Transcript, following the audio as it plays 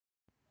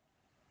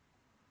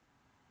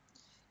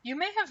You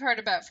may have heard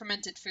about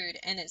fermented food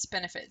and its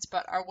benefits,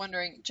 but are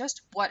wondering just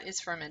what is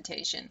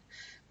fermentation?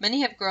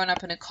 Many have grown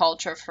up in a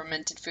culture of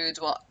fermented foods,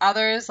 while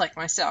others, like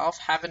myself,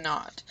 have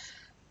not.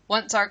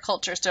 Once our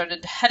culture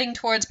started heading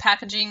towards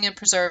packaging and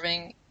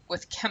preserving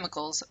with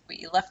chemicals,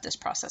 we left this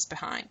process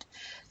behind.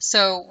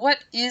 So,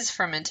 what is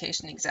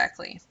fermentation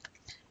exactly?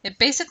 It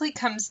basically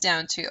comes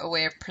down to a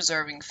way of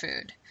preserving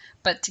food.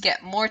 But to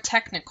get more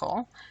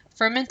technical,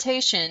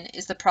 fermentation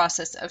is the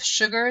process of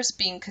sugars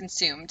being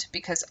consumed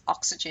because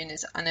oxygen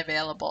is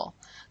unavailable.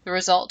 The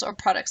result or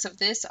products of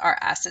this are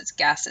acids,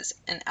 gases,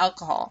 and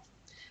alcohol.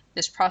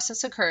 This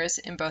process occurs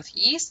in both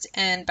yeast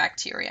and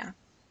bacteria.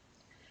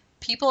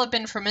 People have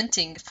been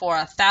fermenting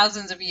for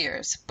thousands of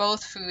years,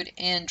 both food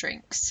and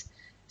drinks.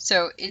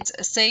 So it's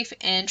a safe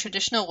and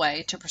traditional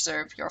way to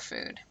preserve your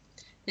food.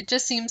 It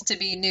just seems to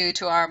be new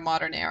to our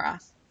modern era.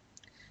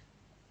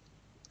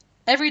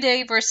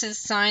 Everyday versus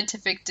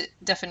scientific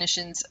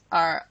definitions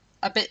are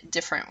a bit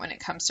different when it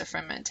comes to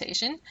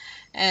fermentation.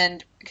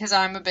 And because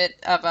I'm a bit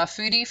of a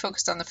foodie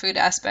focused on the food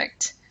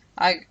aspect,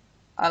 I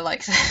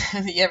like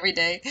the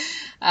everyday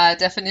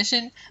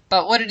definition.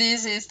 But what it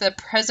is the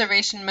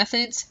preservation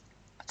methods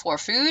for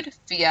food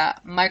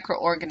via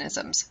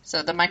microorganisms.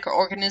 So the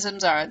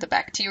microorganisms are the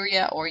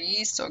bacteria or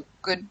yeast or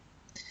good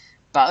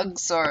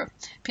bugs, or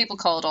people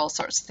call it all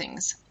sorts of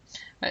things.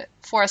 But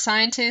for a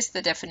scientist,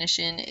 the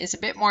definition is a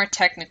bit more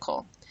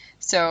technical.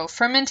 So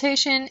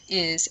fermentation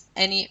is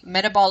any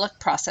metabolic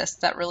process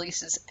that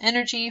releases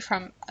energy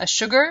from a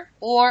sugar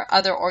or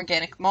other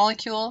organic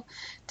molecule,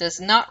 does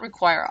not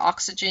require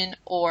oxygen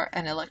or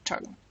an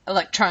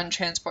electron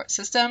transport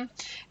system,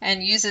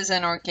 and uses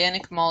an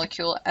organic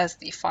molecule as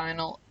the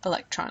final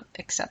electron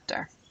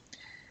acceptor.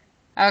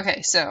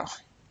 Okay, so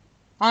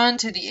on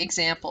to the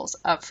examples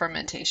of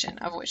fermentation,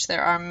 of which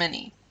there are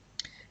many.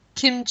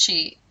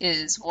 Kimchi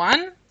is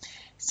one.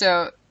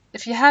 So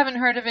if you haven't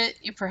heard of it,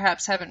 you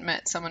perhaps haven't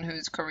met someone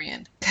who's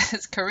Korean,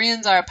 because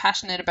Koreans are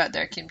passionate about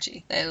their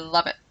kimchi. They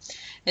love it.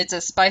 It's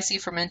a spicy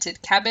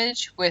fermented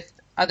cabbage with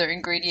other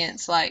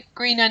ingredients like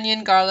green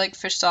onion, garlic,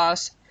 fish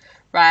sauce,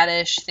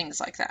 radish, things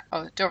like that.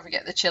 Oh, don't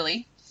forget the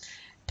chili.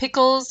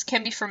 Pickles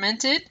can be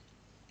fermented.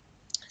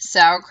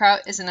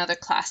 Sauerkraut is another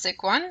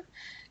classic one.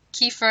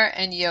 Kefir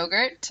and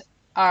yogurt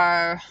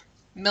are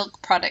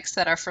milk products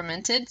that are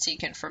fermented, so you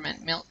can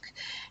ferment milk.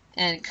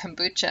 And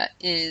kombucha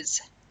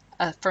is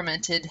a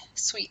fermented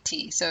sweet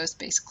tea, so it's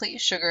basically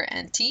sugar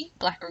and tea,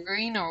 black or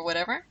green or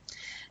whatever,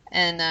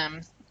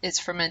 and it's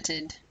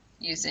fermented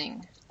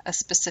using a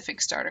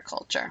specific starter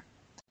culture.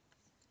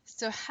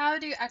 So how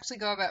do you actually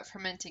go about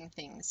fermenting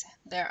things?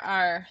 There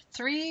are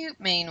three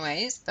main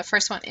ways. The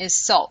first one is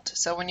salt.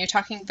 So when you're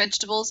talking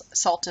vegetables,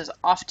 salt is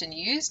often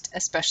used,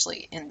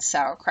 especially in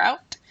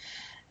sauerkraut.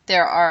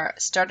 There are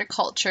starter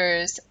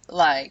cultures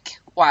like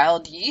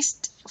wild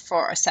yeast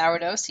for a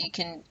sourdough, so you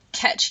can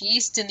catch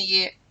yeast in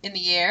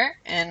the air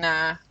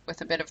and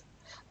with a bit of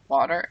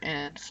water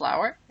and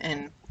flour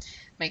and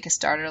make a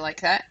starter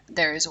like that.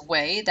 There is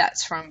whey,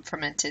 that's from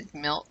fermented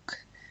milk.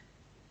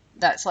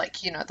 That's like,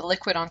 the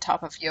liquid on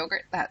top of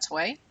yogurt, that's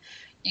whey.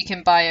 You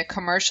can buy a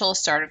commercial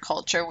starter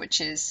culture,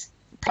 which is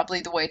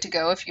probably the way to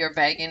go if you're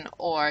vegan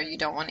or you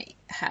don't want to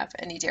have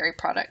any dairy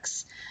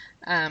products.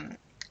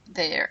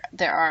 There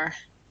are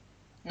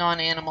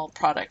non-animal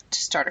product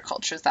starter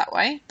cultures that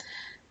way.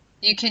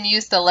 You can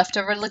use the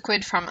leftover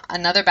liquid from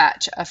another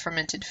batch of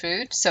fermented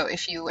food. So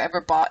if you ever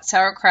bought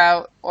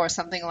sauerkraut or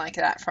something like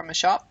that from a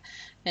shop,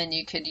 then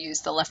you could use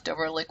the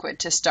leftover liquid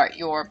to start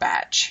your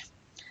batch.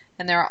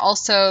 And there are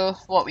also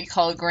what we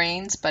call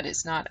grains, but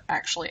it's not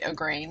actually a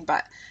grain,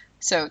 but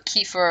so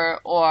kefir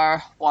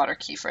or water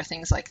kefir,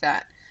 things like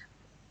that.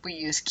 We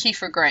use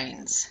kefir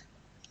grains,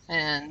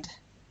 and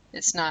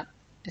it's not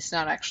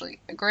actually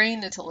a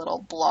grain, it's a little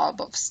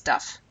blob of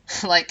stuff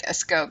like a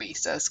SCOBY.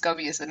 So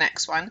SCOBY is the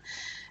next one.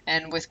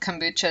 And with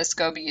kombucha,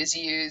 SCOBY is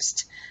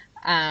used,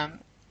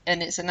 and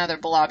it's another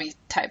blobby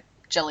type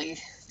jelly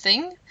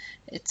thing.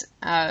 It's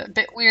a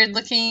bit weird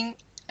looking,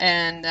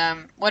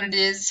 and what it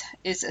is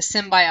a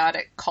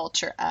symbiotic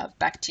culture of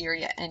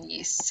bacteria and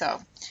yeast. So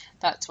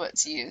that's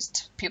what's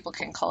used. People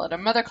can call it a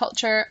mother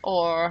culture,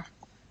 or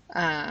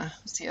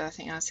what's the other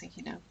thing I was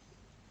thinking of?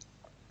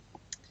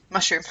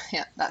 Mushroom.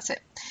 Yeah, that's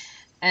it.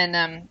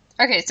 And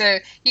okay, so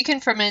you can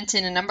ferment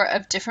in a number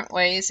of different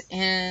ways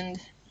and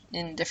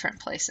in different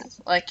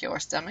places, like your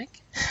stomach,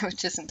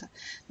 which isn't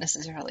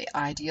necessarily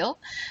ideal,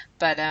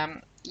 but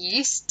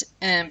yeast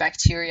and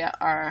bacteria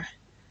are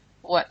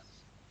what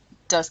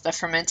does the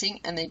fermenting,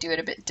 and they do it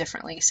a bit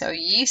differently. So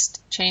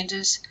yeast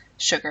changes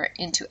sugar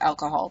into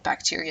alcohol,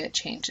 bacteria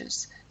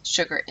changes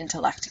sugar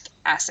into lactic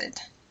acid.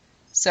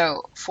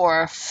 So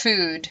for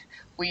food,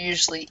 we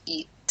usually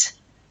eat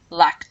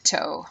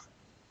lacto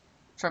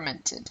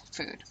fermented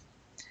food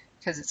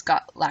because it's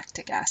got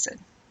lactic acid.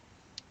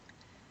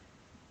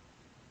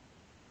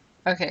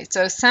 Okay,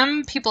 so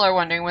some people are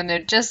wondering when they're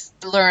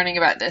just learning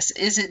about this,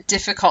 is it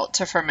difficult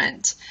to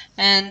ferment?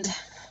 And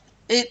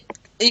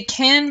it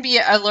can be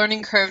a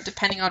learning curve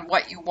depending on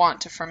what you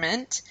want to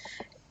ferment.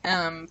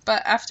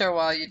 But after a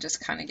while, you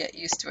just kind of get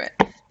used to it.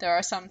 There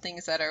are some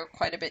things that are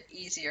quite a bit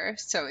easier.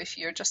 So if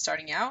you're just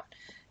starting out,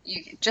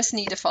 you just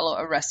need to follow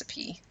a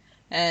recipe.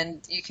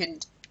 And you can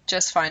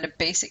just find a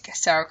basic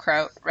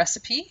sauerkraut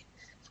recipe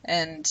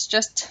and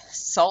just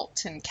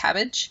salt and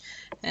cabbage.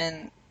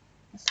 And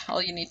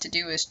all you need to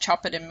do is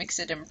chop it and mix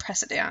it and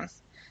press it down.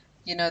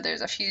 You know,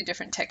 there's a few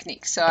different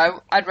techniques.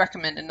 So I'd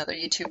recommend another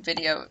YouTube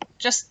video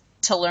just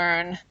to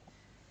learn,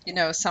 you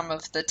know, some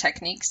of the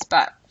techniques,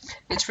 but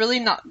it's really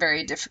not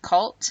very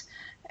difficult.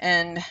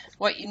 And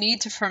what you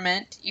need to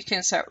ferment, you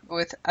can start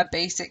with a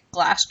basic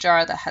glass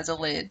jar that has a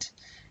lid.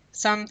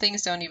 Some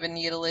things don't even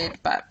need a lid,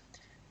 but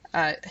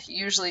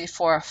usually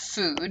for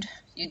food,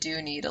 you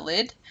do need a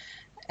lid.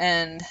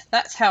 And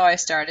that's how I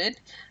started.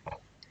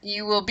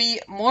 You will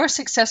be more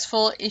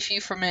successful if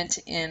you ferment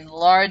in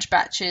large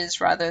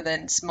batches rather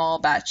than small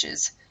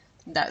batches.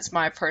 That's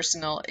my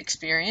personal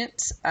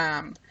experience.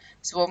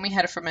 So when we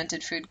had a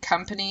fermented food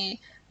company,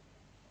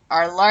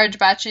 our large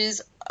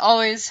batches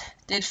always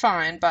did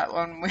fine, but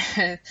when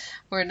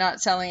we're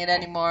not selling it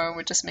anymore,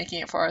 we're just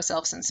making it for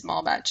ourselves in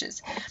small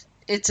batches,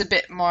 it's a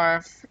bit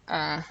more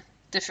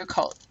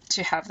difficult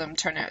to have them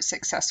turn out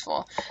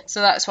successful.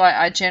 So that's why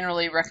I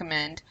generally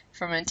recommend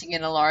fermenting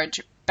in a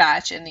large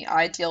batch, and the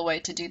ideal way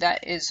to do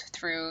that is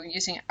through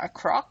using a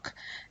crock.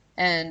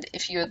 And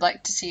if you would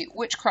like to see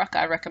which crock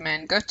I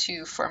recommend, go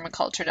to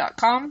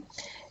fermaculture.com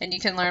and you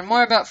can learn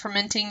more about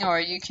fermenting, or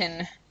you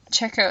can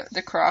check out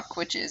the crock,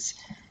 which is,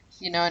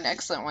 you know, an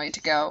excellent way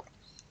to go.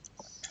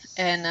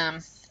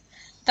 And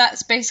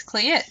that's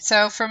basically it.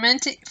 So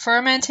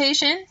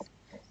fermentation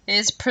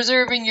is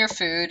preserving your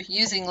food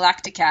using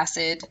lactic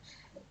acid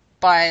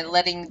by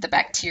letting the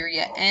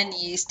bacteria and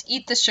yeast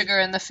eat the sugar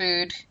in the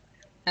food,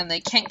 and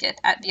they can't get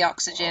at the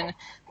oxygen.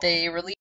 They release